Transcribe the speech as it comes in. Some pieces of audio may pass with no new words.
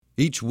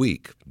Each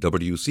week,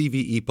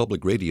 WCVE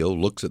Public Radio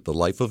looks at the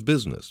life of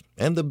business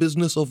and the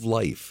business of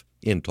life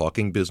in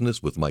Talking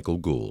Business with Michael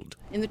Gould.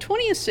 In the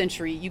 20th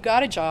century, you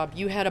got a job,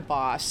 you had a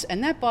boss,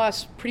 and that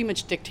boss pretty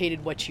much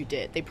dictated what you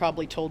did. They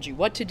probably told you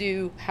what to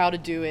do, how to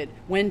do it,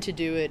 when to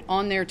do it,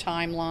 on their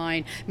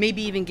timeline,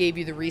 maybe even gave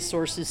you the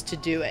resources to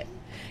do it.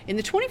 In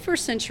the 21st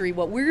century,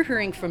 what we're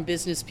hearing from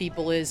business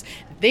people is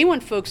they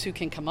want folks who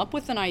can come up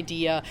with an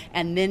idea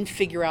and then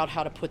figure out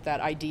how to put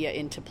that idea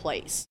into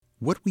place.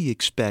 What we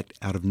expect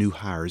out of new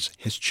hires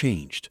has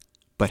changed,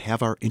 but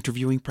have our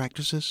interviewing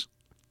practices?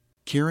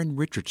 Karen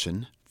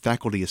Richardson,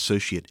 faculty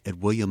associate at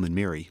William &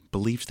 Mary,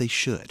 believes they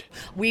should.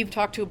 We've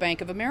talked to a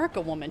Bank of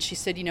America woman. She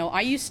said, I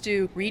used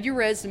to read your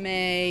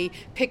resume,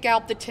 pick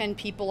out the 10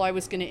 people I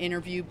was going to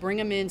interview, bring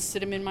them in,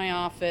 sit them in my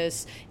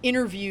office,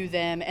 interview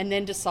them, and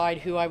then decide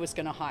who I was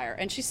going to hire.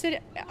 And she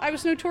said, I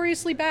was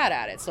notoriously bad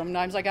at it.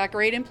 Sometimes I got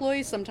great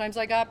employees, sometimes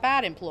I got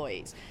bad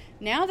employees.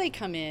 Now they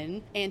come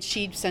in and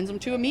she sends them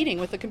to a meeting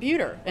with a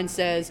computer and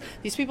says,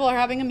 these people are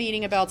having a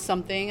meeting about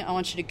something. I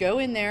want you to go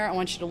in there. I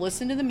want you to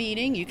listen to the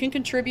meeting. You can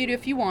contribute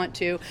if you want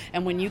to.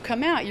 And when you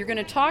come out, you're going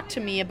to talk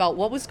to me about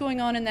what was going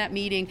on in that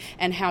meeting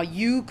and how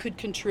you could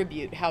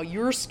contribute, how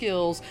your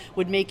skills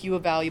would make you a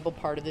valuable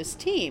part of this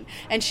team.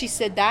 And she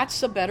said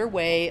that's a better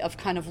way of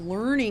kind of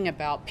learning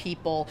about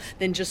people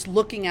than just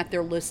looking at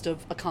their list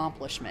of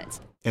accomplishments.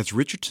 As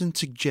Richardson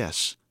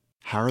suggests,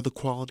 hire the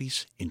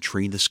qualities and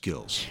train the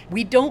skills.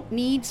 We don't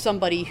need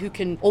somebody who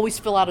can always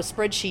fill out a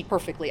spreadsheet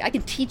perfectly. I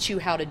can teach you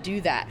how to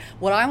do that.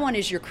 What I want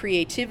is your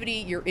creativity,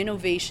 your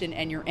innovation,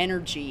 and your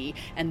energy,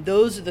 and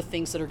those are the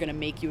things that are going to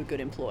make you a good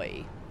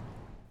employee.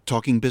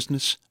 Talking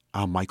Business,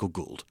 I'm Michael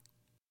Gould.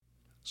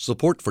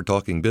 Support for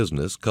Talking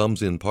Business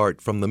comes in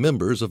part from the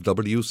members of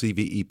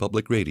WCVE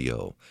Public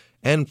Radio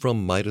and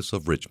from Midas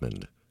of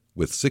Richmond,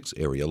 with 6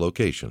 area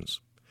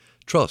locations.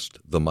 Trust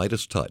the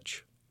Midas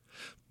touch.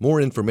 More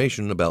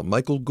information about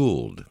Michael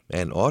Gould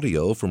and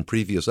audio from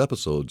previous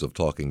episodes of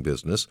Talking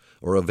Business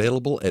are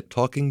available at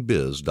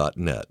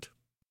talkingbiz.net.